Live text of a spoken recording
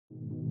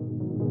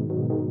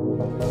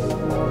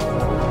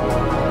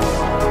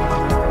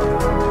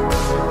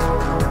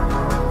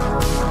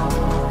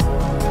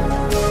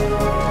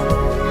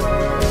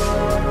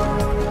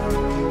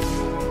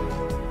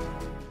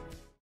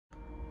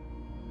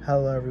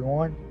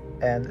everyone,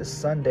 and this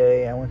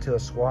Sunday I went to a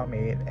swap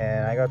meet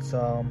and I got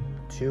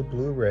two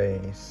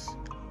Blu-Rays.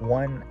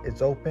 One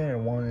is open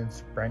and one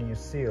is brand new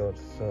sealed.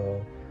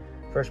 So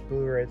first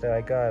Blu-ray that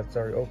I got, it's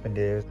already opened,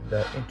 is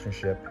the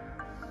Internship.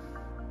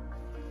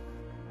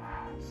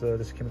 So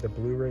this came with the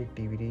Blu-ray,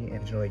 DVD, and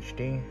digital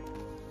HD.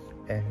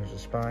 And here's the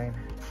spine.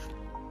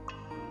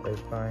 There's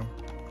the spine.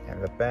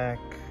 And the back.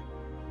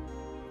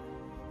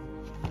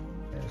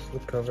 And the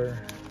slipcover.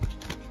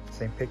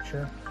 Same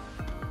picture.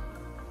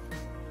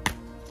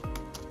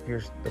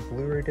 Here's the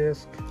Blu-ray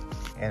disc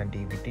and a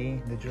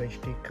DVD digital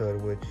HD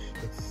code, which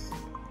it's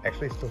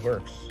actually still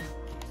works.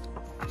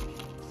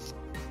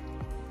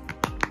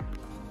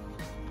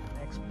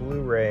 Next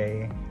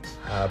Blu-ray,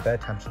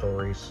 Bedtime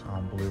Stories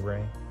on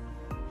Blu-ray.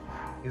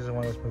 This is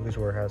one of those movies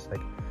where it has like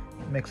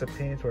mixed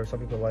opinions, where some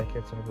people like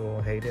it, some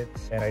people hate it.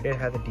 And I did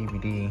have the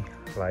DVD,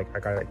 like I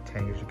got it like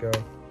 10 years ago.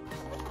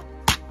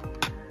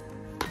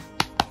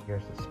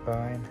 Here's the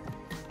spine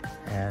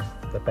and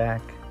the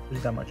back.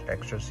 There's not much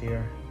extras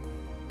here.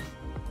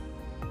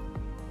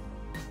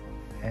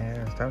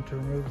 And it's time to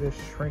remove this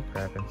shrink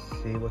wrap and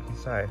see what's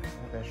inside.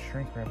 That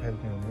shrink wrap has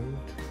been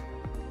removed.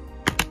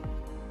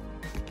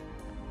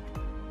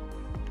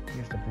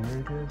 Here's the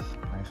Blu-ray disc,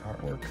 nice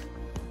artwork.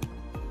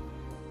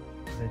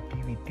 The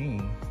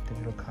DVD,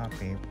 digital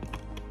copy,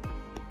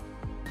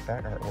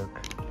 back artwork.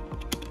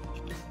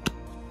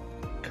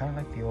 Kind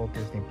of like the old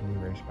Disney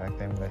Blu-rays back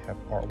then, where they have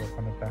artwork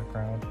on the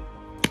background.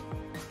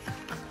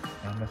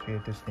 And it must be a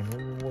Disney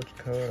Movie Rewards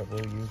code, I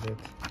will use it.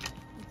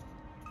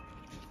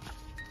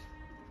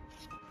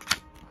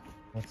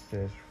 What's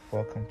this?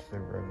 Welcome to the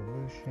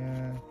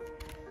Revolution.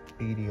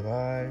 BD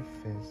Live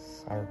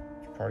is our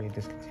party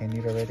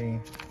discontinued already.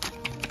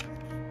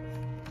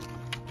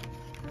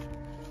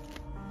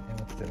 And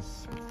what's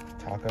this?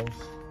 Tacos.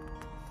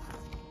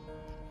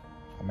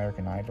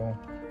 American Idol.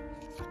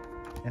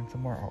 And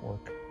some more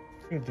artwork.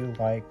 I do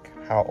like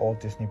how old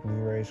Disney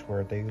Blu-rays,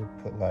 where they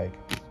put like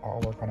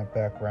artwork on the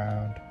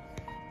background.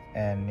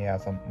 And yeah,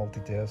 some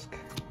multi-disc.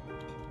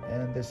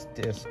 And this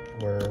disc,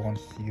 where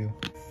once you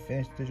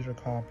finish the digital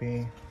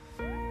copy,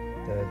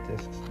 the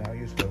disc's now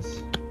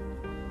useless.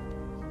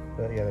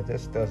 But yeah, the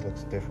disc does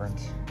look different.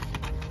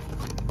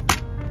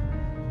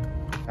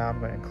 Now I'm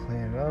going to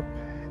clean it up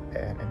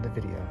and end the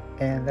video.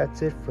 And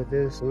that's it for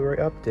this Blu-ray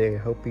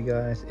update. Hope you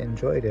guys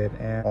enjoyed it,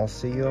 and I'll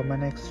see you on my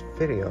next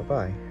video.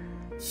 Bye.